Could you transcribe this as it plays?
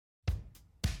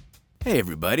Hey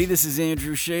everybody, this is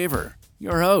Andrew Shaver,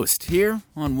 your host, here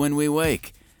on When We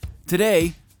Wake.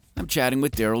 Today, I'm chatting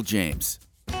with Darryl James.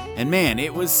 And man,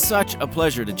 it was such a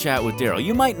pleasure to chat with Darryl.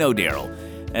 You might know Darryl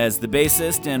as the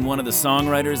bassist and one of the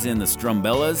songwriters in the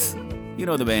Strumbellas. You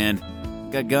know the band.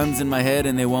 Got guns in my head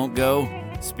and they won't go.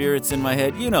 Spirits in my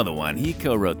head, you know the one. He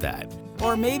co-wrote that.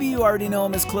 Or maybe you already know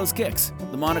him as Close Kicks,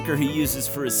 the moniker he uses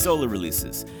for his solo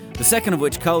releases. The second of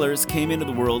which, Colors, came into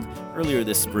the world earlier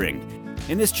this spring.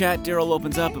 In this chat, Darryl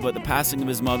opens up about the passing of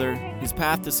his mother, his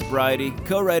path to sobriety,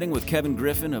 co-writing with Kevin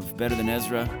Griffin of Better Than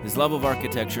Ezra, his love of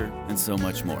architecture, and so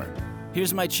much more.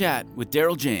 Here's my chat with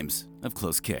Darryl James of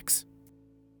Close Kicks.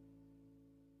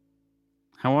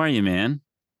 How are you, man?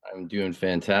 I'm doing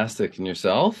fantastic. And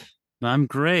yourself? I'm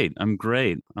great. I'm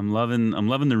loving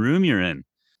the room you're in.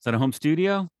 Is that a home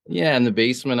studio? Yeah, in the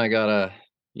basement,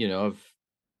 I've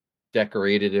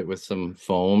decorated it with some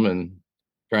foam and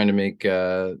trying to make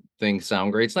things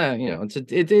sound great. It's not,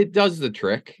 it does the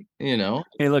trick.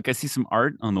 Hey, look, I see some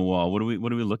art on the wall. What are we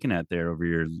looking at there over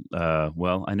your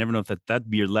well, I never know if that'd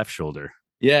be your left shoulder.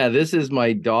 Yeah, this is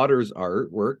my daughter's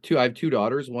artwork. I have two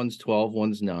daughters, one's 12,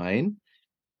 one's 9.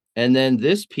 And then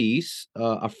this piece,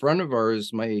 a friend of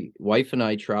ours, my wife and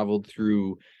I traveled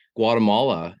through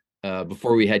Guatemala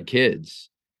before we had kids.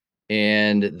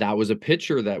 And that was a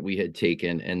picture that we had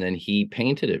taken, and then he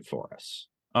painted it for us.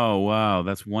 Oh wow,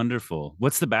 that's wonderful.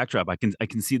 What's the backdrop? I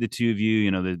can see the two of you,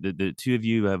 the two of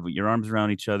you have your arms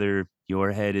around each other.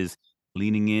 Your head is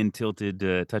leaning in,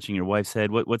 tilted, touching your wife's head.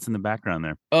 What's in the background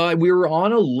there? We were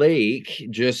on a lake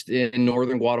just in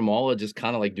northern Guatemala, just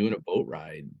kind of like doing a boat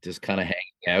ride, just kind of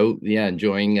hanging out. Yeah,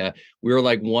 enjoying. We were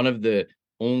like one of the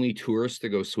only tourists to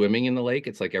go swimming in the lake.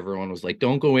 It's like everyone was like,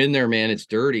 "Don't go in there, man. It's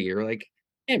dirty." You're like,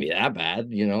 "Can't be that bad,"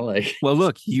 like. Well,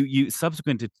 look, you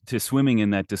subsequent to swimming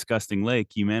in that disgusting lake,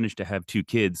 you managed to have two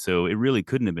kids, so it really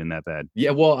couldn't have been that bad.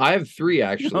 Yeah, well, I have three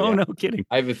actually. Oh, no kidding.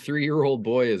 I have a 3-year-old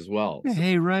boy as well. So,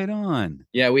 Hey, right on.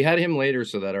 yeah, we had him later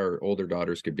so that our older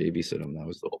daughters could babysit him. That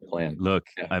was the whole plan. Look,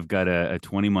 Yeah. I've got a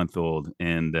 20-month-old,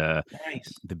 and Nice.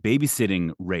 the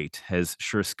babysitting rate has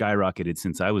sure skyrocketed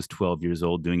since I was 12 years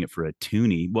old, doing it for a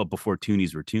toonie. Well, before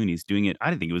toonies were toonies, doing it, I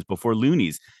didn't think it was before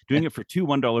loonies, doing it for two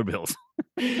 $1 bills.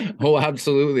 Oh,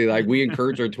 absolutely. Like we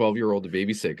encourage our 12-year-old to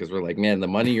babysit because we're like, man, the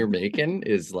money you're making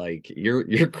is like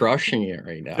you're crushing it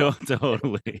right now.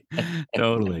 Totally.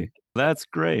 Totally. That's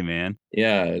great, man.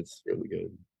 Yeah, it's really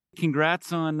good.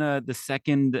 Congrats on the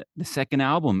second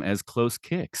album as Close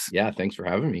Kicks. Yeah, thanks for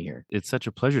having me here. It's such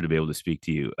a pleasure to be able to speak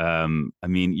to you. I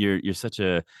mean, you're such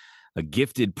a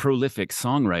gifted, prolific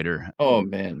songwriter. Oh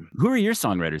man. Who are your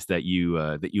songwriters that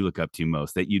you look up to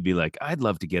most? That you'd be like, I'd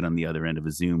love to get on the other end of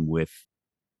a Zoom with.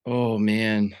 Oh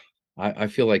man. I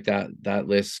feel like that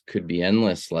list could be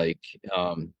endless. Like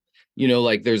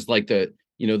like there's like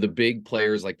the big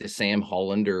players like the Sam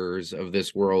Hollanders of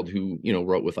this world who,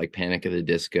 wrote with like Panic at the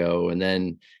Disco. And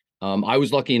then I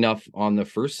was lucky enough on the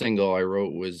first single I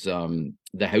wrote was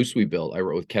The House We Built. I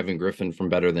wrote with Kevin Griffin from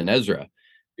Better Than Ezra,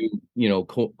 who,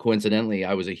 coincidentally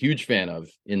I was a huge fan of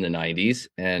in the 90s.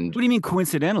 And What do you mean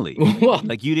coincidentally? well,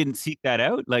 Like you didn't seek that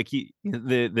out? Like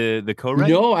the co-write?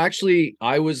 no, actually,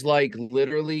 I was like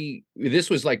literally, this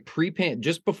was like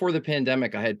just before the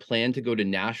pandemic. I had planned to go to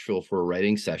Nashville for a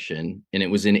writing session, and it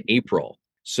was in April.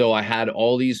 So I had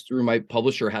all these through my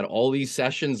publisher, had all these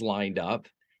sessions lined up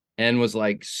and was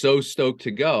like so stoked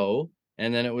to go.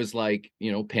 And then it was like,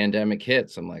 pandemic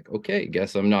hits. I'm like, okay,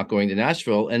 guess I'm not going to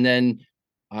Nashville. And then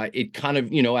it kind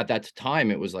of, at that time,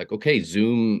 it was like, okay,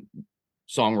 Zoom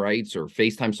songwrites or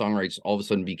FaceTime songwrites all of a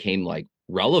sudden became like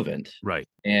relevant. Right.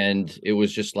 And it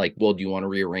was just like, well, do you want to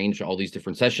rearrange all these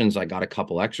different sessions? I got a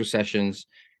couple extra sessions.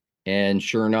 And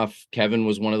sure enough, Kevin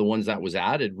was one of the ones that was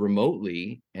added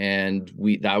remotely. And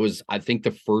that was, I think,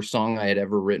 the first song I had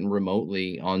ever written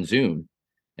remotely on Zoom.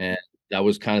 And that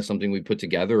was kind of something we put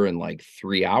together in like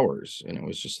 3 hours. And it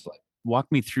was just like,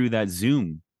 Walk me through that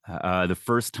Zoom. The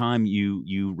first time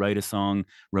you write a song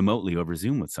remotely over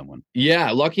Zoom with someone.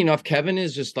 yeah, lucky enough, Kevin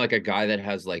is just like a guy that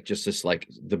has like just this like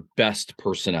the best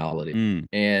personality. Mm.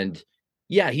 And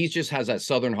yeah, he just has that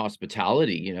Southern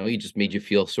hospitality, he just made you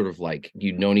feel sort of like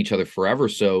you'd known each other forever.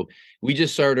 So we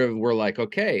just sort of were like,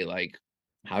 okay, like,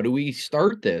 how do we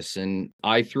start this? And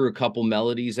I threw a couple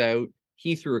melodies out.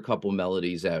 He threw a couple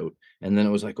melodies out. And then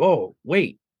it was like, oh,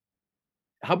 wait,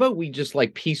 how about we just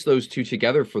like piece those two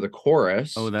together for the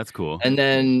chorus? Oh, that's cool. And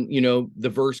then, the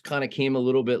verse kind of came a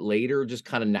little bit later, just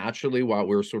kind of naturally while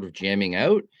we were sort of jamming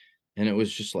out. And it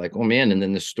was just like, oh man. And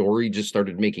then the story just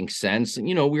started making sense. And,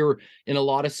 we were in a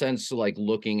lot of sense like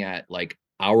looking at like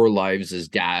our lives as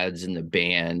dads in the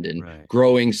band and Right.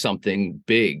 growing something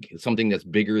big, something that's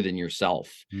bigger than yourself,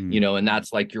 Mm. and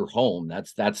that's like your home.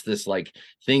 That's this like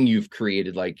thing you've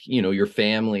created, like, your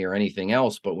family or anything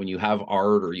else. But when you have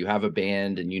art or you have a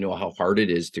band and you know how hard it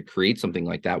is to create something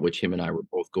like that, which him and I were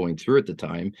both going through at the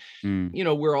time,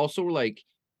 Mm. we're also like,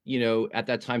 at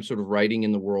that time sort of writing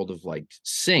in the world of like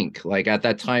sync. Like at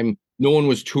that time, no one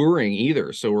was touring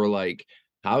either. So we're like,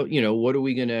 how, what are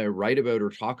we going to write about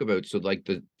or talk about? So like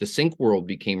the sync world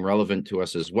became relevant to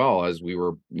us as well, as we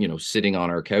were, sitting on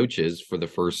our couches for the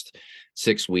first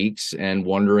 6 weeks and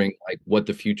wondering like what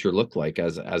the future looked like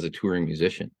as a touring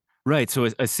musician. Right. So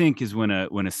a sync is when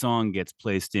a song gets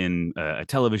placed in a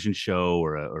television show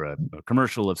or a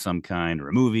commercial of some kind or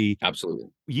a movie. Absolutely.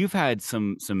 You've had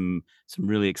some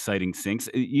really exciting syncs.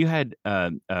 You had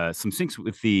some syncs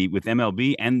with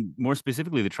MLB and more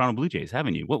specifically the Toronto Blue Jays,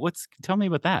 haven't you? What's tell me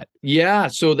about that? Yeah,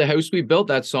 so the house we built,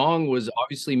 that song was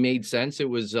obviously made sense. It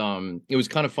was kind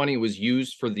of funny. It was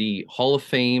used for the Hall of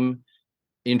Fame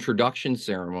introduction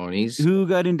ceremonies. Who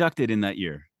got inducted in that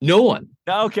year? No one.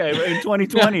 Okay, in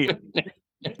 2020.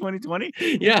 2020?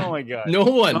 Yeah, Oh my God. no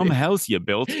one. Some house you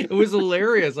built. It was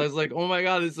hilarious. I was like, "Oh my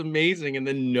God, this is amazing." And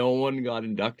then no one got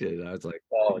inducted. I was like,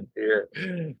 "Oh dear.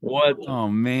 What?" Oh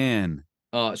man.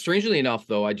 Strangely enough,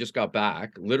 though, I just got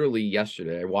back literally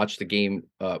yesterday. I watched the game.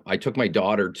 I took my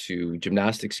daughter to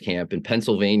gymnastics camp in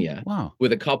Pennsylvania Wow.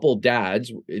 with a couple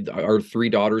dads. Our three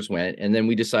daughters went, and then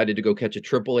we decided to go catch a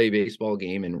AAA baseball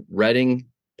game in Reading,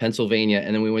 Pennsylvania,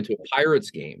 and then we went to a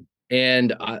Pirates game.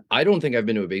 And I don't think I've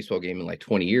been to a baseball game in like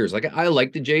 20 years. Like I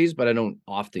like the Jays, but I don't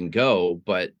often go.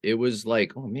 But it was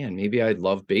like, oh man, maybe I'd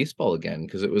love baseball again,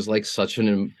 because it was like such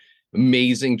an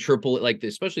amazing triple, like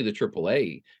especially the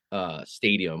AAA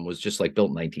stadium was just like built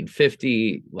in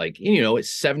 1950. Like, it's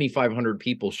 7,500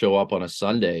 people show up on a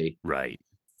Sunday Right.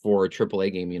 for a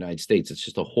AAA game in the United States. It's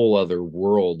just a whole other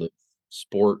world of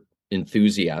sport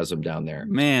enthusiasm down there.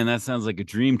 Man, that sounds like a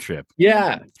dream trip.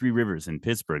 Yeah. Three Rivers in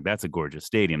Pittsburgh. That's a gorgeous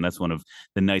stadium. That's one of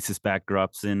the nicest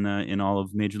backdrops in all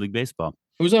of Major League Baseball.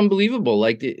 It was unbelievable.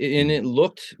 Like, and it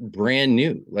looked brand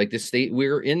new. Like the state, we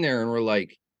were in there and we're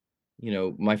like,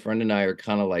 my friend and I are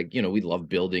kind of like, we love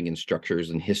building and structures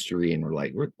and history. And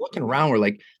we're looking around. We're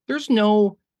like, there's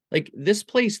no, like this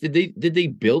place, did they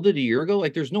build it a year ago?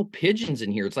 Like there's no pigeons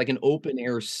in here. It's like an open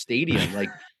air stadium. Like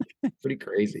pretty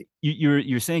crazy.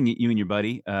 You're saying you and your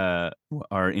buddy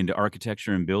are into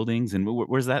architecture and buildings, and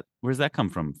where's that come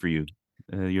from for you?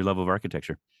 Your love of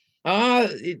architecture.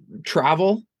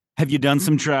 Travel. Have you done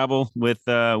some travel with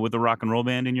the rock and roll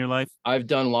band in your life? I've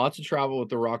done lots of travel with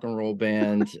the rock and roll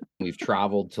band. We've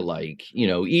traveled to like,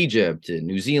 Egypt and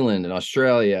New Zealand and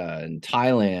Australia and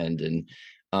Thailand.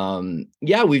 And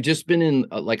yeah, we've just been in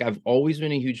like, I've always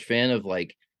been a huge fan of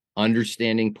like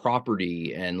understanding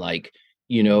property and like,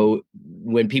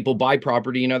 when people buy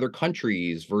property in other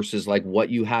countries versus like what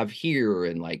you have here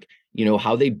and like,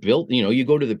 how they built, you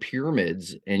go to the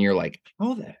pyramids and you're like,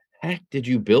 how the heck did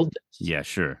you build this? Yeah,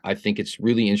 sure. I think it's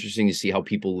really interesting to see how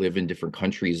people live in different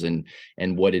countries and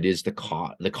what it is, the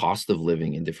cost of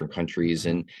living in different countries,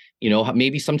 and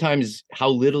maybe sometimes how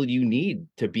little you need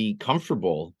to be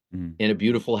comfortable in a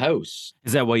beautiful house.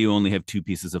 Is that why you only have two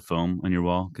pieces of foam on your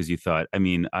wall? Because you thought, I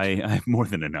mean, I have more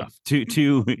than enough.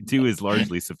 Two is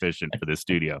largely sufficient for the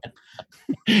studio.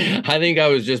 I think I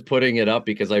was just putting it up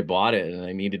because I bought it and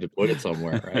I needed to put it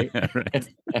somewhere, right?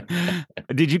 Right.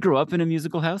 Did you grow up in a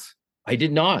musical house? I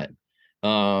did not.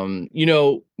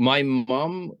 My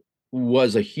mom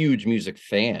was a huge music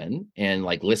fan and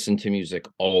like listened to music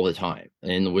all the time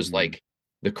and was like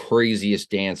the craziest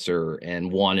dancer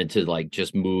and wanted to like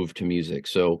just move to music.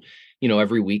 So,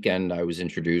 every weekend I was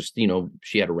introduced,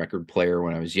 she had a record player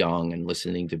when I was young and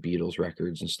listening to Beatles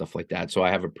records and stuff like that. So I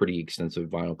have a pretty extensive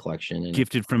vinyl collection. And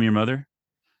Gifted from your mother?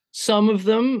 some of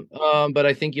them, but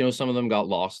I think, some of them got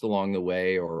lost along the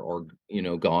way or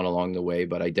gone along the way.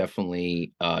 But I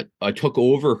definitely, I took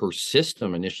over her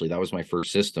system initially. That was my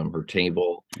first system, her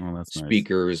table, Oh, that's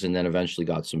speakers, and then eventually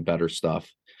got some better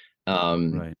stuff.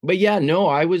 Right. But yeah, no,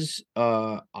 I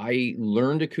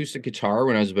learned acoustic guitar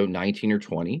when I was about 19 or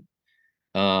 20.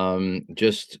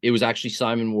 It was actually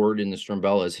Simon Ward in the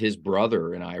Strumbellas. His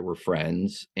brother and I were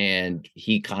friends, and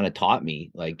he kind of taught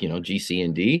me like, G, C,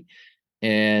 and D.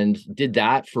 And did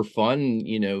that for fun,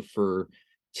 for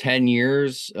 10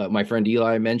 years. My friend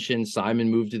Eli mentioned Simon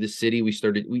moved to the city.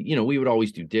 We would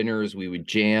always do dinners. We would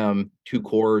jam 2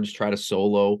 chords, try to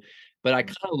solo. But I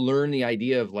kind of learned the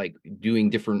idea of like doing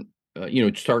different,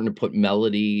 starting to put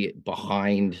melody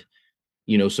behind,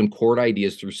 some chord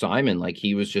ideas through Simon. Like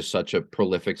he was just such a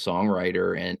prolific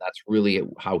songwriter, and that's really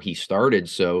how he started.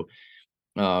 So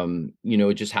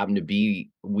It just happened to be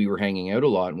we were hanging out a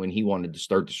lot, and when he wanted to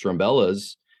start the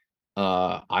Strumbellas,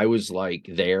 I was like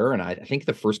there, and I think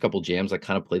the first couple jams I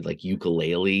kind of played like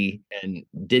ukulele and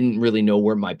didn't really know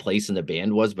where my place in the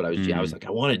band was, but I was Mm. like,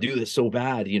 I want to do this so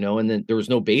bad, and then there was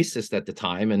no bassist at the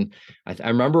time. And I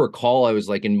remember a call. I was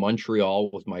like in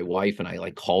Montreal with my wife, and I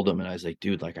like called him, and I was like,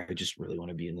 dude, like I just really want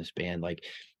to be in this band. Like,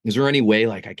 is there any way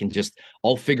like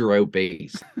I'll figure out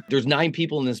bass? There's 9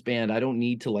 people in this band. I don't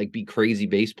need to like be crazy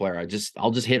bass player.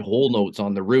 I'll just hit whole notes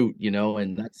on the root,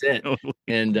 and that's it. Totally.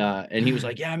 And he was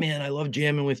like, yeah, man, I love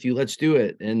jamming with you. Let's do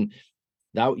it. And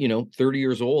that, 30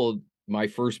 years old, my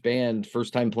first band,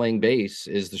 first time playing bass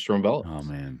is the Oh Strumbellas.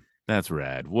 man, that's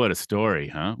rad. What a story,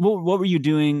 huh? What were you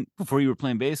doing before you were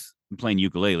playing bass? Playing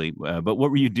ukulele, but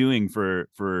what were you doing for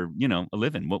a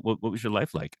living? What was your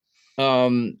life like?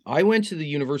 I went to the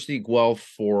University of Guelph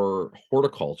for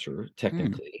horticulture, Hmm.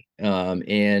 technically.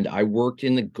 And I worked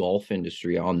in the golf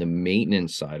industry on the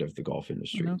maintenance side of the golf Oh, no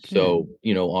industry. kidding. So,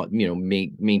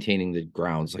 maintaining the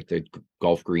grounds, like the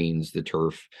golf greens, the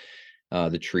turf,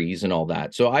 the trees and all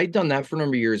that. So I'd done that for a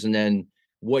number of years. And then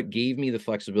what gave me the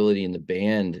flexibility in the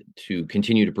band to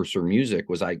continue to pursue music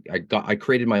was I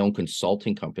created my own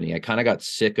consulting company. I kind of got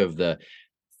sick of the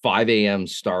 5 a.m.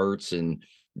 starts, and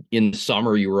in the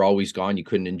summer you were always gone. You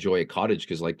couldn't enjoy a cottage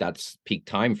because like that's peak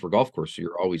time for golf course. So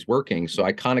you're always working. So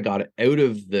I kind of got out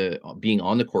of the being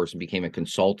on the course and became a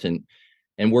consultant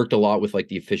and worked a lot with like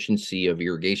the efficiency of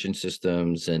irrigation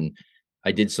systems. And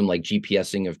I did some like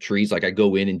GPSing of trees. Like I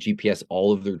go in and GPS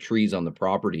all of their trees on the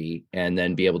property and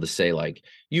then be able to say like,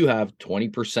 you have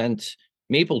 20%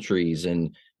 maple trees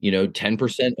and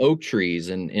 10% oak trees,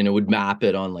 and it would map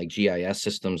it on like GIS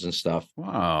systems and stuff.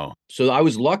 Wow. So I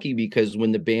was lucky because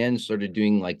when the band started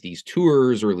doing like these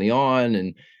tours early on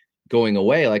and going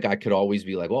away, like I could always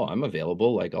be like, "Oh, I'm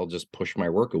available. Like I'll just push my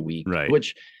work a week," Right.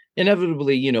 which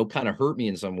inevitably, kind of hurt me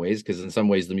in some ways because in some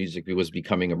ways the music was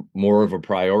becoming more of a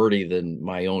priority than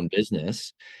my own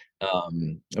business.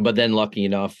 But then lucky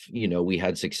enough, we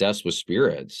had success with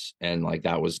spirits, and like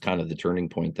that was kind of the turning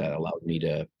point that allowed me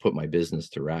to put my business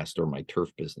to rest, or my turf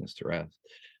business to rest.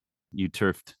 You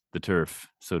turfed the turf,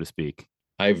 so to speak.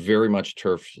 I very much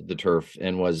turfed the turf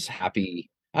and was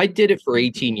happy. I did it for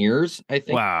 18 years, I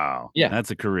think. Wow. Yeah,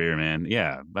 That's a career, man.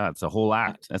 Yeah, that's a whole I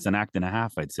act. That's an act and a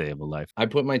half, I'd say, of a life. I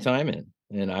put my time in,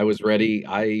 and I was ready.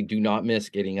 I do not miss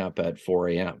getting up at 4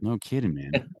 AM. No kidding,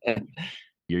 man.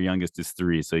 Your youngest is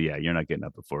 3, so yeah, you're not getting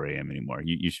up at 4 a.m. anymore.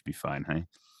 You should be fine, hey?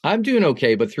 I'm doing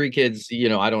okay, but 3 kids,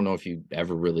 I don't know if you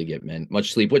ever really get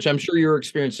much sleep, which I'm sure you're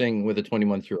experiencing with a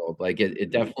 21-year-old. Like,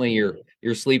 it definitely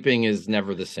your sleeping is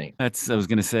never the same. I was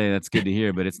gonna say, that's good to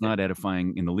hear, but it's not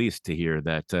edifying in the least to hear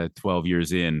that, 12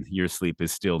 years in, your sleep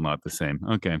is still not the same.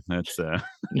 Okay, that's,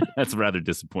 that's rather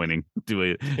disappointing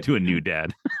to a new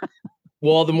dad.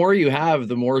 Well, the more you have,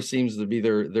 the more seems to be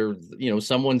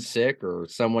someone's sick or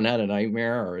someone had a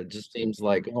nightmare, or it just seems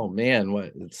like, oh man,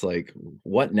 it's like,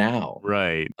 what now?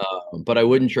 Right. But I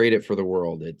wouldn't trade it for the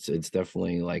world. It's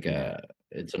definitely like Yeah.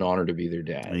 it's an honor to be their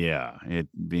dad. Yeah,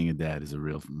 being a dad is a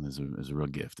real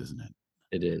gift, isn't it?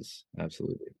 It is,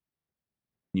 absolutely.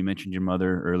 You mentioned your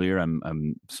mother earlier.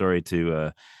 I'm sorry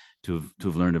to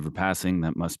have learned of her passing.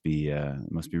 That must be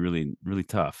really really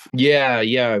tough. Yeah,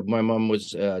 yeah. My mom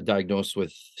was diagnosed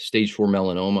with stage 4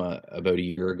 melanoma about a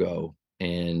year ago.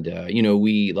 And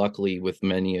we luckily, with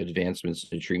many advancements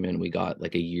in treatment, we got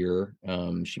like a year.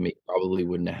 She probably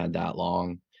wouldn't have had that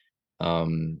long.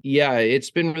 Yeah, it's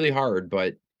been really hard,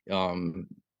 but um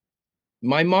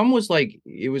my mom was like,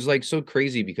 it was like so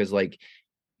crazy because like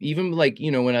even like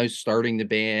when I was starting the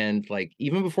band, like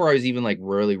even before I was even like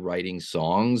really writing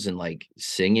songs and like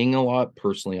singing a lot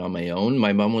personally on my own,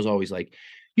 my mom was always like,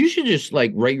 you should just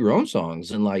like write your own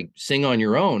songs and like sing on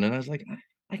your own. And I was like,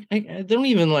 I don't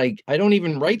even I don't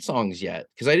even write songs yet,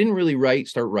 because I didn't really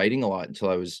start writing a lot until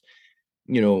I was,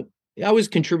 you know I was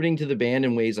contributing to the band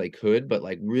in ways I could, but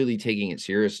like really taking it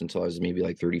serious until I was maybe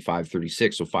like 35,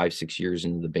 36, so 5, 6 years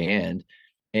into the band.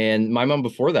 And my mom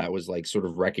before that was like sort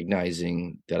of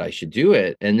recognizing that I should do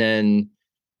it. And then,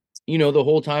 the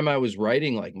whole time I was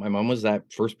writing, like my mom was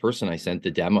that first person I sent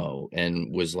the demo and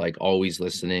was like always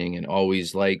listening and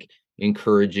always like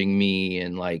encouraging me.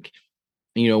 And like,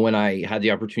 when I had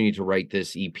the opportunity to write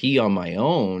this EP on my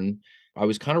own, I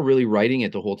was kind of really writing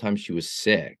it the whole time she was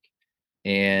sick.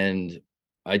 And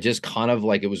I just kind of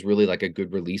like, it was really like a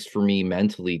good release for me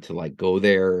mentally to like go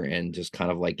there and just kind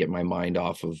of like get my mind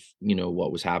off of,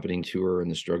 what was happening to her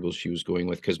and the struggles she was going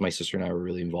with. Cause my sister and I were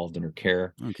really involved in her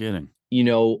care. No kidding.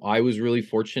 I was really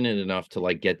fortunate enough to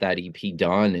like get that EP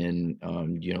done, and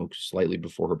slightly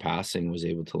before her passing was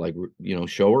able to like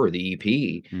show her the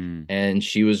EP, Mm, and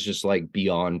she was just like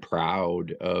beyond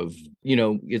proud of,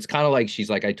 it's kind of like she's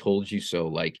like, I told you so.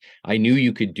 Like, I knew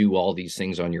you could do all these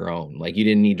things on your own. Like, you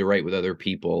didn't need to write with other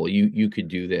people. You could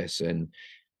do this. And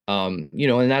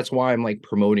and that's why I'm like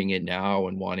promoting it now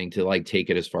and wanting to like take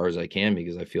it as far as I can,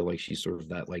 because I feel like she's sort of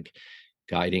that like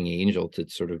guiding angel to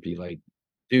sort of be like,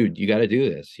 dude, you got to do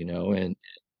this, and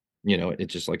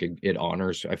it's just like it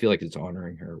honors. I feel like it's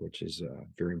honoring her, which is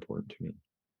very important to me.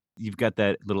 you've got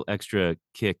that little extra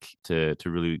kick to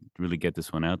really get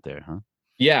this one out there, huh?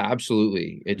 Yeah,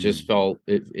 absolutely. It just Mm, felt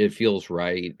it feels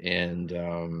right. And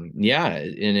yeah,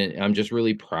 I'm just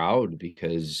really proud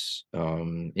because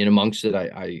in amongst it,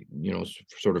 I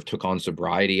sort of took on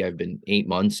sobriety. I've been 8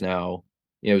 months now.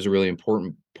 It was a really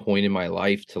important point in my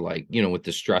life to like, with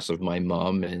the stress of my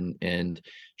mom and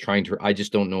trying to, I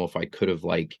just don't know if I could have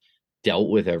like dealt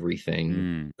with everything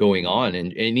mm, going on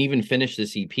and even finish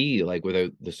this EP like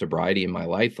without the sobriety in my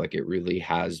life. Like, it really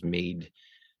has made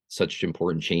such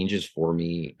important changes for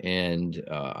me. And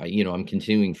I'm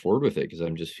continuing forward with it because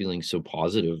I'm just feeling so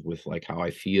positive with like how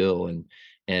I feel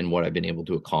and what I've been able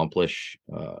to accomplish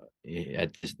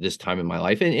at this time in my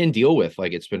life, and deal with.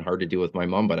 Like, it's been hard to deal with my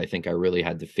mom, but I think I really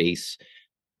had to face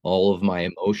all of my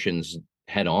emotions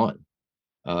head on,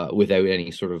 without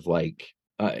any sort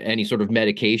of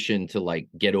medication to like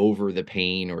get over the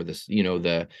pain or this,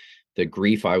 the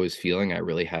grief I was feeling. I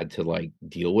really had to like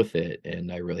deal with it,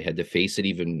 and I really had to face it.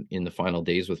 Even in the final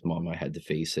days with mom, I had to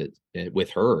face it with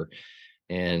her.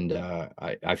 And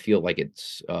I feel like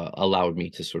it's allowed me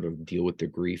to sort of deal with the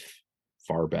grief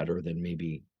far better than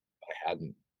maybe I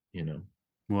hadn't, you know.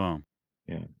 wow.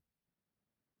 Yeah.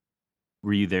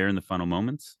 Were you there in the final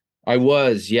moments? I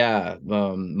was, yeah.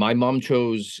 My mom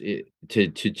chose to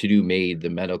do MAID, the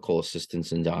medical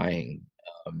assistance in dying.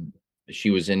 Um, she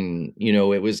was in,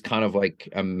 it was kind of like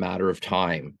a matter of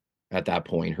time at that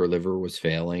point. Her liver was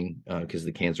failing because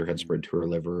the cancer had Mm, spread to her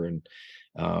liver, and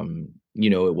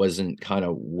it wasn't kind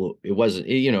of, it wasn't,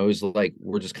 it was like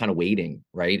we're just kind of waiting,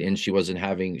 right? And she was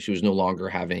no longer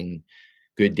having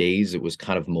good days. It was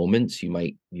kind of moments. You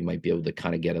might be able to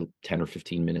kind of get a 10 or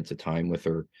 15 minutes of time with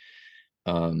her.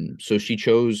 So she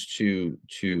chose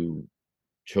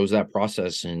that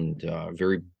process, and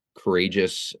very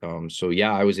courageous. So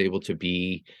yeah, I was able to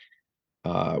be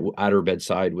at her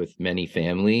bedside with many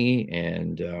family,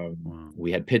 and wow.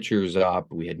 we had pictures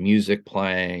up, we had music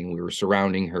playing, we were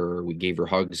surrounding her, we gave her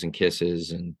hugs and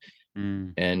kisses,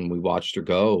 Mm, and we watched her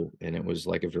go, and it was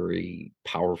like a very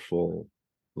powerful,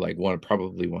 like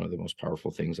probably one of the most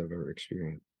powerful things I've ever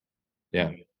experienced.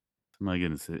 Yeah. my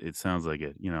goodness, it sounds like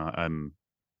it. On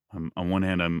one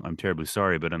hand, I'm terribly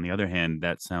sorry, but on the other hand,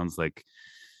 that sounds like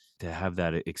to have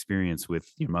that experience with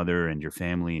your mother and your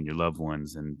family and your loved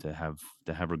ones, and to have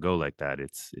her go like that,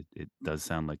 it does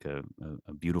sound like a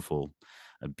beautiful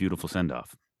send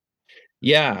off.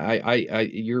 Yeah,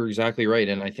 you're exactly right,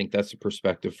 and I think that's a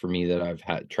perspective for me that I've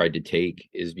had tried to take,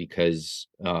 is because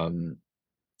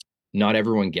not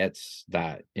everyone gets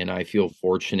that, and I feel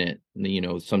fortunate.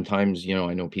 Sometimes,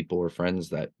 I know people or friends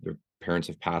that their parents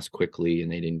have passed quickly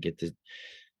and they didn't get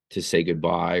to say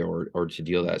goodbye or to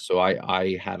deal that. So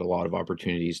I had a lot of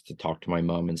opportunities to talk to my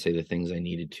mom and say the things I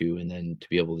needed to, and then to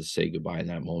be able to say goodbye in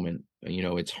that moment.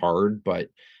 It's hard, but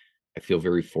I feel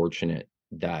very fortunate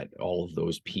that all of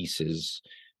those pieces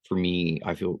for me,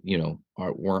 I feel,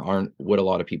 aren't what a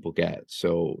lot of people get.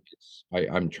 So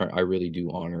I really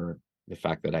do honor the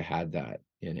fact that I had that,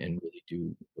 and really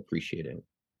do appreciate it.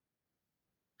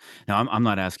 Now, I'm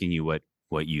not asking you what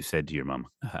you said to your mom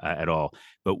at all,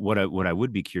 but what I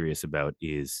would be curious about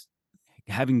is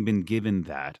having been given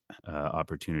that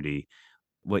opportunity,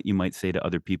 what you might say to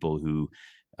other people who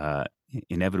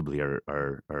inevitably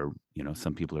are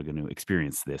some people are going to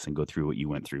experience this and go through what you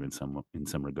went through in some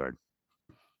regard.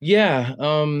 Yeah,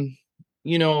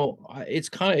 it's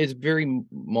very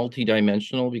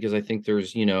multidimensional, because I think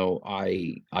there's,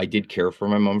 I did care for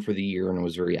my mom for the year, and I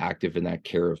was very active in that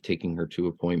care of taking her to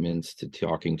appointments, to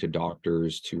talking to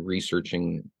doctors, to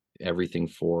researching everything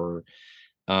for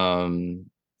her.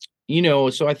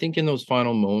 So I think in those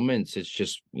final moments, it's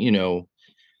just,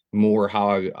 more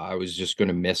how I was just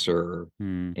gonna miss her.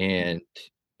 Hmm. And,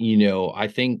 I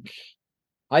think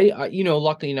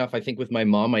luckily enough, I think with my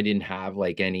mom, I didn't have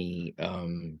like any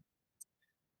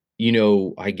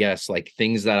I guess like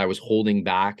things that I was holding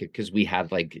back, because we had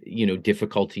like,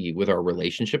 difficulty with our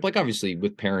relationship. Like, obviously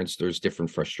with parents, there's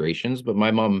different frustrations, but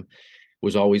my mom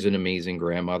was always an amazing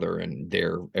grandmother and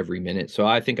there every minute. So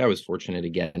I think I was fortunate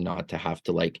again not to have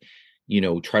to like,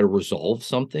 try to resolve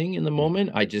something in the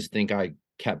moment. I just think I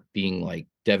kept being like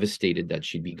devastated that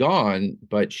she'd be gone,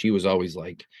 but she was always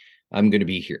like, I'm going to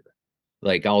be here.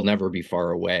 Like, I'll never be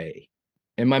far away.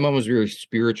 And my mom was really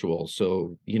spiritual.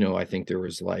 So, I think there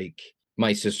was like,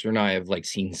 my sister and I have like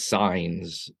seen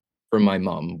signs from my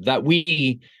mom that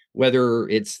whether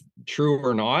it's true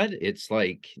or not, it's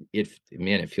like,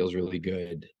 man, it feels really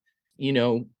good.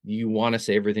 You want to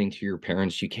say everything to your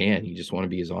parents you can. You just want to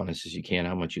be as honest as you can,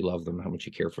 how much you love them, how much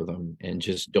you care for them, and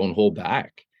just don't hold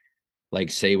back. Like,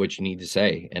 say what you need to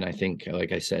say. And I think,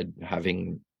 like I said,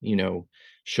 having,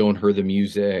 shown her the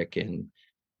music and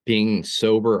being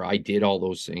sober, I did all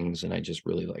those things, and I just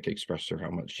really like expressed to her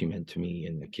how much she meant to me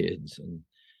and the kids, and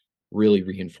really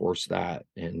reinforced that.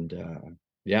 And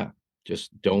yeah,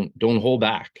 just don't hold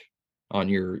back on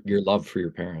your love for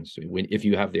your parents if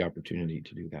you have the opportunity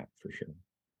to do that, for sure.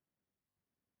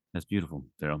 That's beautiful,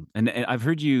 Darryl. And I've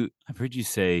heard you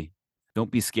say,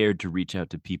 don't be scared to reach out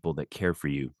to people that care for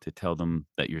you, to tell them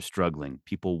that you're struggling.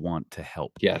 People want to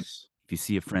help. Yes. If you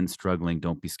see a friend struggling,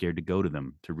 don't be scared to go to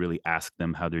them, to really ask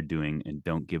them how they're doing, and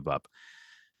don't give up.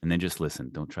 And then just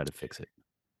listen. Don't try to fix it.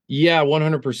 Yeah,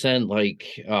 100%.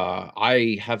 Like,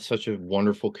 I have such a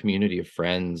wonderful community of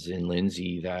friends in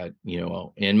Lindsay that,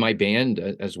 and my band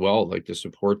as well, like the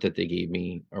support that they gave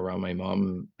me around my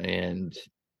mom. And,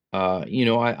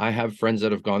 I have friends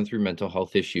that have gone through mental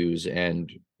health issues,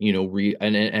 and,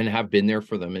 and have been there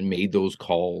for them and made those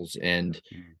calls and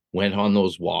Mm. went on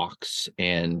those walks,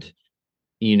 and,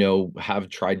 have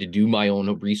tried to do my own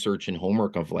research and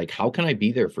homework of like, how can I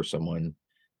be there for someone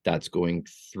that's going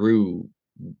through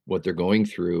what they're going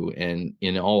through. And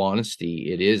in all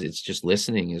honesty, it's just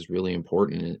listening is really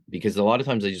important, because a lot of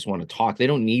times they just want to talk. They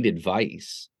don't need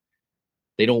advice.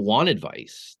 They don't want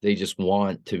advice. They just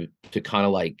want to kind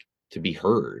of like to be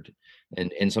heard.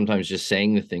 And sometimes just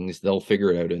saying the things, they'll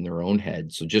figure it out in their own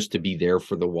head. So just to be there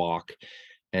for the walk,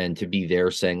 and to be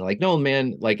there saying like, no,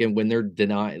 man, like, and when they're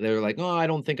like, oh, I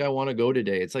don't think I want to go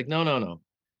today. It's like, no, no, no,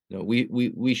 no,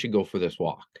 we should go for this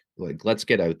walk. Like, let's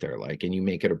get out there. Like, and you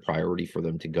make it a priority for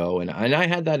them to go. And I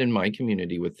had that in my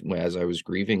community as I was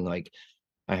grieving. Like,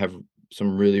 I have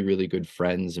some really, really good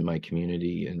friends in my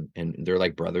community, and they're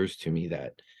like brothers to me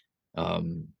that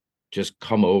um just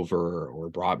come over or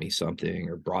brought me something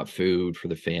or brought food for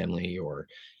the family, or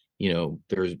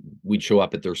we'd show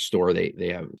up at their store. They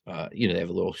have they have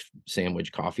a little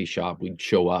sandwich coffee shop. We'd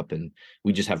show up and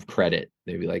we just have credit.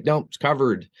 They'd be like, nope, it's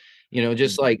covered.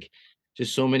 Just Mm. like,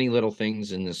 just so many little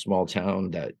things in this small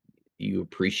town that you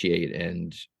appreciate.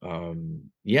 And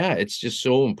yeah, it's just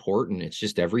so important. It's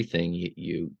just everything.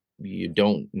 You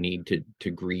don't need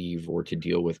to grieve or to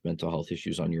deal with mental health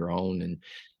issues on your own. And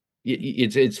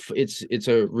it's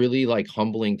a really like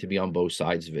humbling to be on both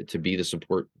sides of it, to be the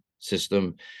support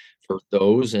system for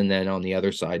those, and then on the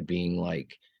other side being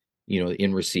like,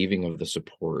 in receiving of the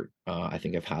support. I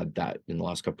think I've had that in the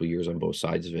last couple of years on both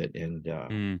sides of it. And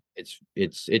Mm.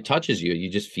 it touches you. You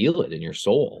just feel it in your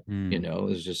soul. Mm.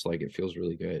 It's just like, it feels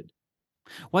really good.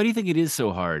 Why do you think it is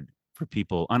so hard for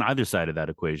people on either side of that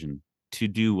equation to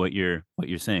do what you're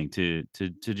saying, to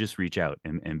just reach out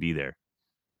and be there?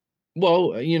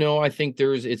 Well, I think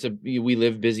we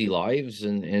live busy lives,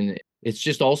 and it's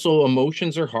just also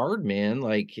emotions are hard, man.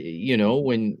 Like,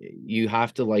 when you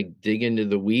have to like dig into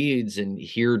the weeds and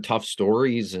hear tough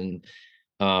stories, and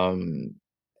um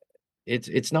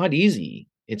it's not easy.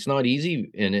 It's not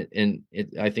easy. And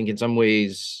I think in some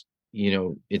ways,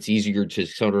 it's easier to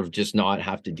sort of just not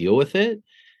have to deal with it.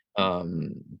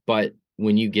 But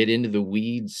when you get into the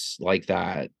weeds like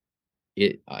that,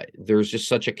 there's just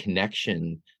such a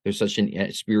connection. There's such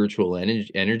an spiritual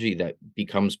energy that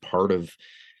becomes part of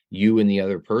you and the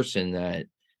other person, that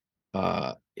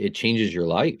it changes your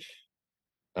life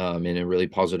in a really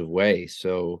positive way.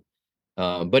 So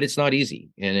but it's not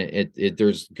easy, and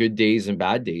there's good days and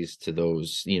bad days to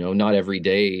those. Not every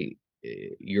day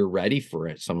you're ready for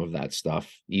it, some of that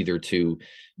stuff, either to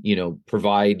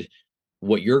provide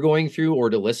what you're going through, or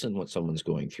to listen what someone's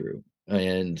going through.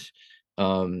 And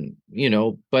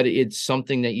but it's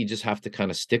something that you just have to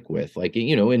kind of stick with. Like,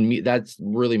 and that's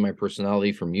really my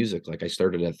personality for music. Like, I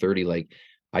started at 30. Like,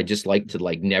 I just like to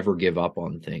like never give up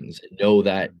on things, and know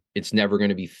that it's never going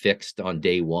to be fixed on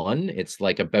day one. It's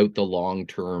like about the long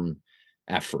term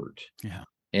effort. Yeah.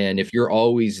 And if you're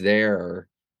always there,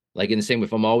 like in the same,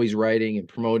 if I'm always writing and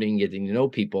promoting, getting to know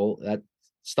people, that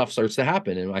stuff starts to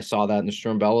happen. And I saw that in the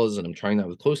Strumbellas, and I'm trying that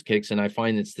with Close Kicks. And I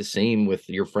find it's the same with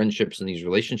your friendships and these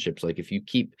relationships. Like, if you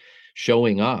keep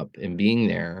showing up and being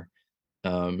there,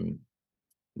 um,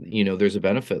 there's a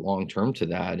benefit long term to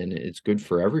that, and it's good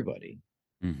for everybody.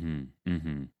 Mhm.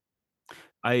 Mhm.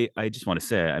 I just want to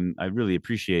say I really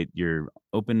appreciate your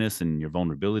openness and your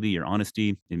vulnerability, your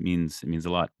honesty. It means a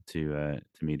lot to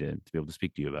me to be able to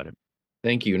speak to you about it.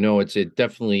 Thank you. No, it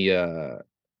definitely a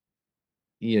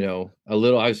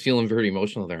little I was feeling very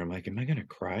emotional there. I'm like, am I gonna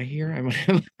cry here? I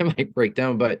might I might break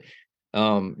down. But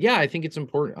yeah, I think it's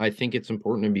important. I think it's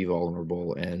important to be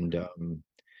vulnerable. And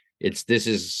it's this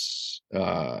is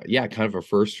yeah, kind of a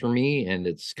first for me, and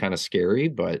it's kind of scary,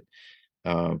 but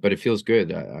it feels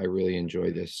good. I really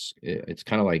enjoy this. It's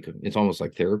kind of like it's almost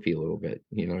like therapy a little bit.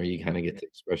 You kind of get to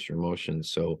express your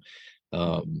emotions. So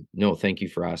no, thank you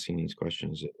for asking these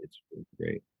questions. It's really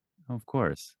great. Of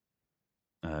course.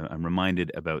 I'm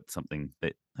reminded about something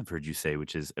that I've heard you say,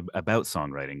 which is about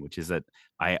songwriting, which is that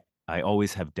I I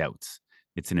always have doubts.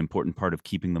 It's an important part of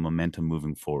keeping the momentum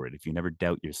moving forward. If you never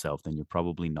doubt yourself, then you're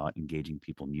probably not engaging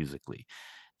people musically.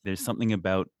 There's something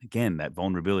about, again, that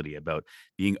vulnerability, about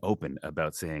being open,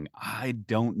 about saying, I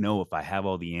don't know if I have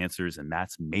all the answers, and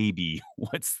that's maybe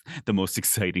what's the most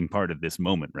exciting part of this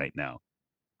moment right now.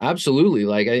 Absolutely.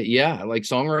 Yeah, like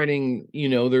songwriting,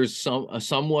 there's a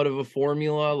somewhat of a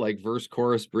formula, like verse,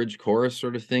 chorus, bridge, chorus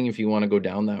sort of thing, if you want to go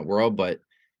down that world. But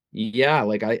yeah,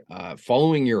 like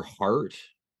following your heart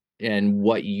and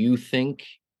what you think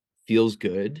feels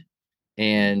good.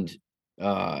 And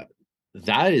uh,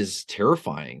 that is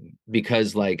terrifying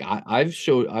because like I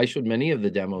showed many of the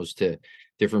demos to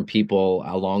different people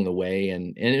along the way,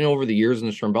 and over the years in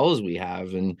the Strumbellas we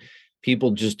have, and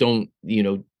people just don't,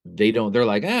 they're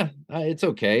like, it's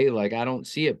okay. Like, I don't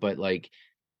see it. But like,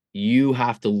 you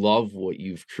have to love what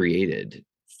you've created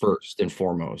first and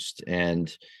foremost.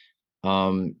 And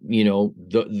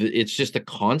it's just a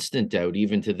constant doubt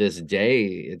even to this day.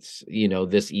 It's,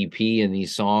 this EP and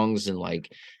these songs, and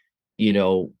like, you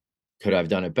know, could I've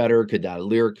done it better? Could that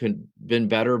lyric could been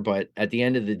better? But at the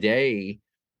end of the day,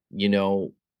 you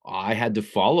know, I had to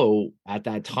follow at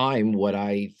that time what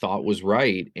I thought was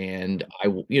right. And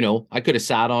I could have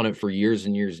sat on it for years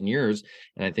and years and years.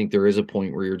 And I think there is a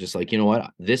point where you're just like, you know what?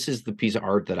 This is the piece of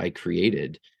art that I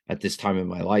created at this time in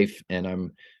my life.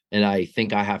 And I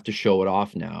think I have to show it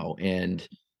off now. And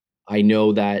I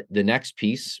know that the next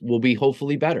piece will be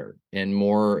hopefully better and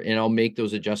more, and I'll make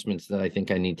those adjustments that I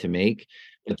think I need to make.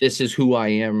 But this is who I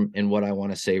am and what I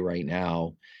want to say right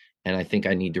now. And I think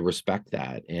I need to respect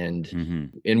that Hmm.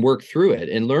 and work through it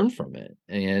and learn from it.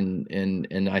 And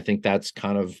I think that's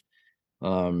kind of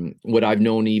what I've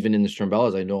known even in the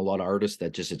Strumbellas. I know a lot of artists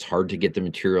that just it's hard to get the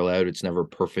material out. It's never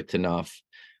perfect enough.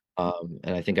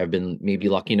 And I think I've been maybe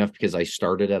lucky enough because I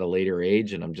started at a later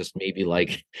age, and I'm just maybe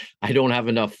like I don't have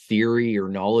enough theory or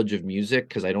knowledge of music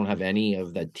because I don't have any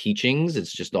of the teachings.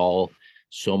 It's just all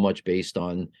so much based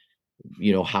on,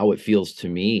 how it feels to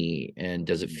me, and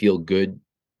does it feel good?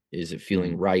 Is it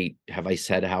feeling Hmm. right? Have I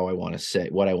said how I want to say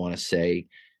what I want to say?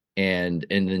 And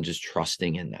then just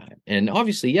trusting in that. And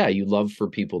obviously, yeah, you love for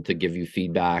people to give you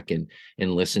feedback and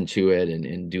listen to it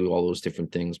and do all those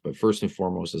different things. But first and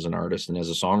foremost, as an artist and as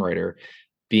a songwriter,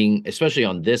 being especially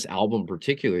on this album,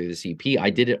 particularly this EP, I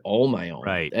did it all my own.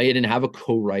 Right. I didn't have a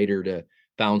co-writer to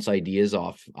bounce ideas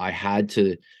off. I had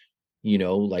to,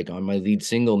 like on my lead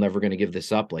single, Never Gonna Give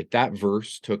This Up, like that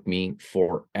verse took me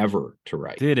forever to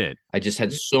write. Did it? I just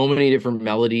had so many different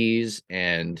melodies,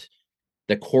 and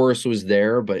the chorus was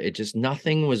there, but it just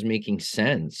nothing was making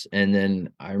sense. And then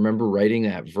I remember writing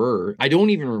that verse. I don't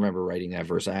even remember writing that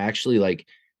verse. I actually like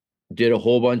did a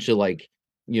whole bunch of like,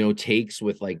 takes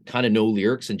with like kind of no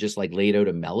lyrics and just like laid out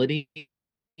a melody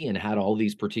and had all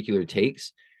these particular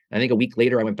takes. I think a week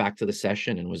later I went back to the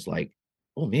session and was like,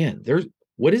 "Oh man, there's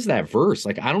what is that verse?"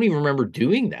 Like I don't even remember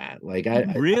doing that. Like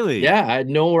Really? yeah, I had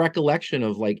no recollection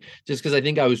of like just because I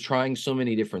think I was trying so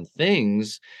many different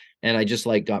things, and I just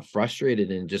like got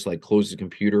frustrated and just like closed the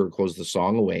computer or closed the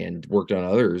song away and worked on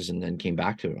others and then came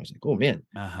back to it. I was like, "Oh man,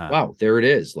 Uh-huh. wow, there it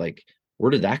is." Like where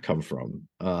did that come from?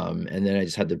 And then I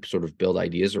just had to sort of build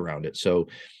ideas around it. So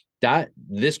that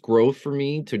this growth for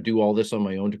me to do all this on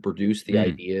my own, to produce the Mm.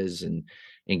 ideas and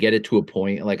get it to a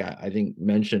point like I think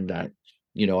mentioned that,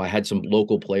 I had some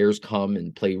local players come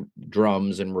and play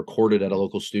drums and recorded at a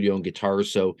local studio and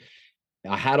guitars. So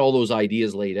I had all those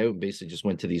ideas laid out and basically just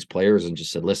went to these players and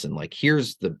just said, listen, like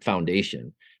here's the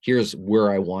foundation. Here's where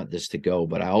I want this to go,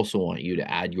 but I also want you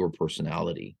to add your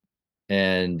personality.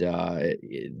 And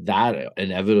that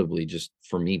inevitably just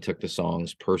for me took the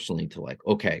songs personally to like,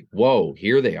 okay, whoa,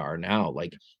 here they are now.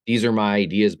 Like these are my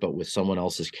ideas, but with someone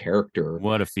else's character.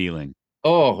 What a feeling.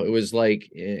 Oh, it was like,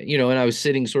 and I was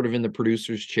sitting sort of in the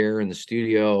producer's chair in the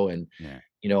studio, and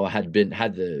Yeah. I had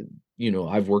the,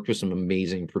 I've worked with some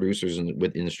amazing producers in the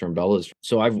Strumbellas.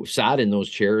 So I've sat in those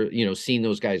chairs, seen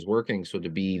those guys working. So to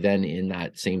be then in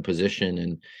that same position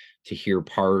and to hear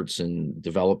parts and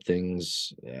develop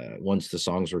things once the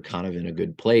songs were kind of in a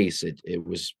good place, it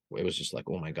was just like,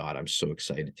 oh my God, I'm so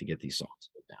excited to get these songs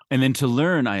down. And then to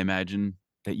learn, I imagine,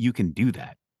 that you can do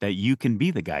that you can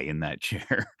be the guy in that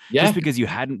chair. Yeah. Just because you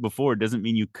hadn't before doesn't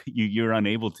mean you're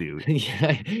unable to.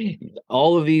 Yeah,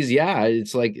 all of these, yeah,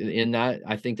 it's like in that,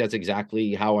 I think that's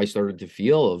exactly how I started to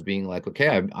feel, of being like,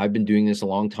 okay, I've been doing this a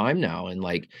long time now, and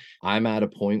like I'm at a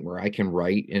point where I can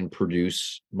write and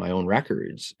produce my own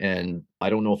records. And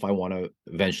I don't know if I want to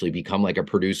eventually become like a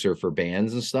producer for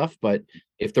bands and stuff, but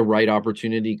if the right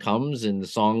opportunity comes and the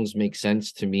songs make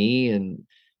sense to me and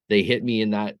they hit me in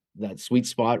that sweet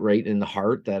spot right in the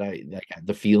heart, that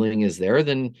the feeling is there,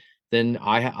 then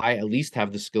I at least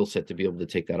have the skill set to be able to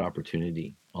take that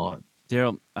opportunity on.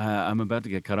 Darryl, I'm about to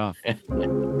get cut off.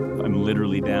 I'm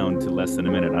literally down to less than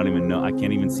a minute. I don't even know. I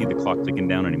can't even see the clock ticking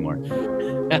down anymore.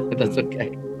 That's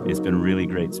okay. It's been really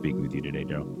great speaking with you today,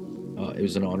 Darryl. It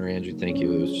was an honor, Andrew. Thank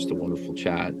you. It was just a wonderful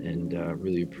chat, and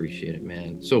really appreciate it,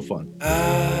 man. So fun.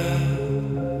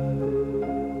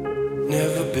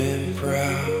 Never been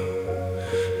proud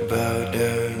about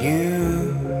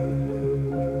you.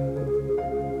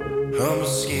 I'm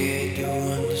scared to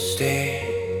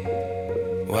understand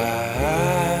why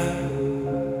I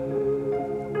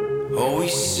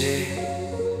always sick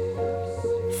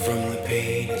from the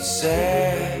pain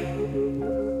inside,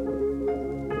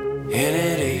 and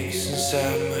it aches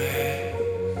inside my head.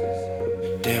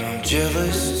 Damn, I'm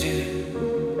jealous too.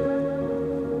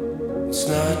 It's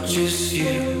not just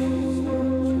you.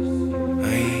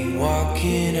 I ain't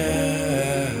walking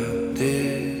out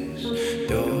this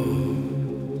door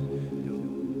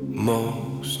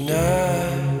most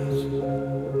nights.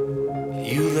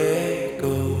 You let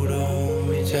go, to hold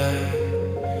me tight.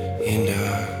 In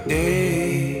dark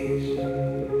days,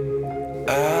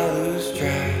 I lose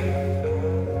track.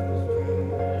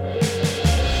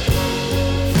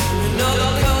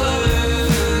 Another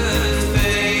colors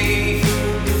fade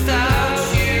without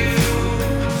you.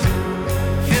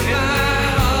 And my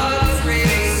heart is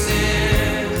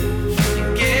racing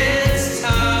against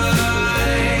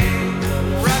time.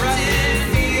 Wrapped in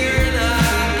fear and I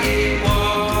get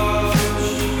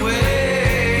washed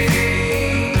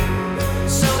away.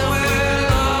 Somewhere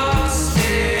lost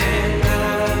and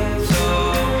that's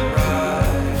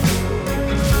alright.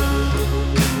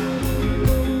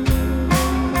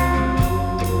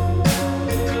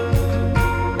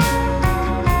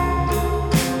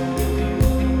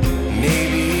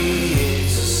 Maybe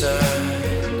it's a sign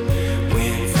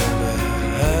when from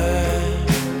behind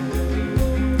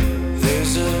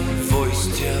there's a voice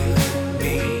telling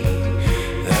me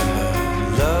that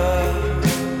my love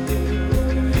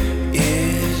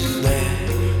is left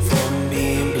from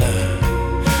being blind.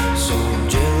 So I'm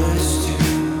jealous too,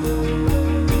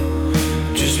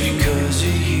 just because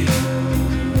of you.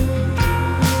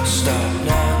 Stop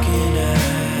knocking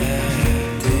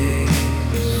at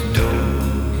this door.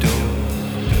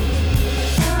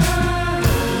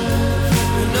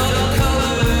 Another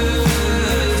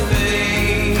colors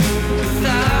fade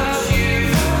without you,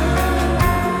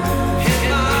 and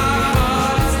my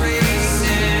heart is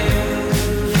racing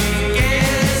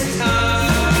against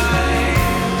time.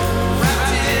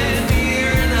 Wrapped in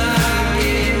fear and I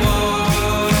get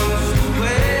washed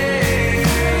away.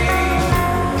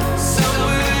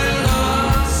 Somewhere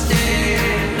lost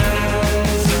and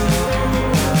that's alright.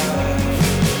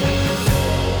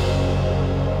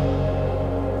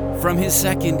 From his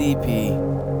second EP,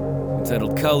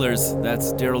 entitled Colors,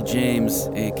 that's Darryl James,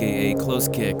 aka Close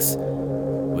Kicks,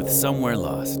 with Somewhere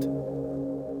Lost.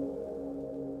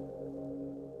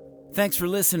 Thanks for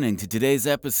listening to today's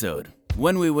episode.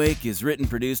 When We Wake is written,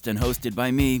 produced, and hosted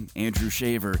by me, Andrew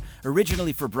Shaver,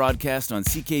 originally for broadcast on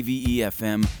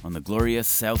CKVE-FM on the glorious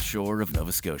South Shore of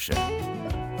Nova Scotia.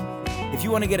 If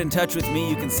you want to get in touch with me,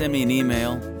 you can send me an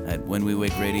email at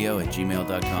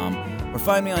whenwewakeradio@gmail.com or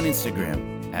find me on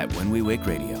Instagram at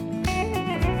whenwewakeradio.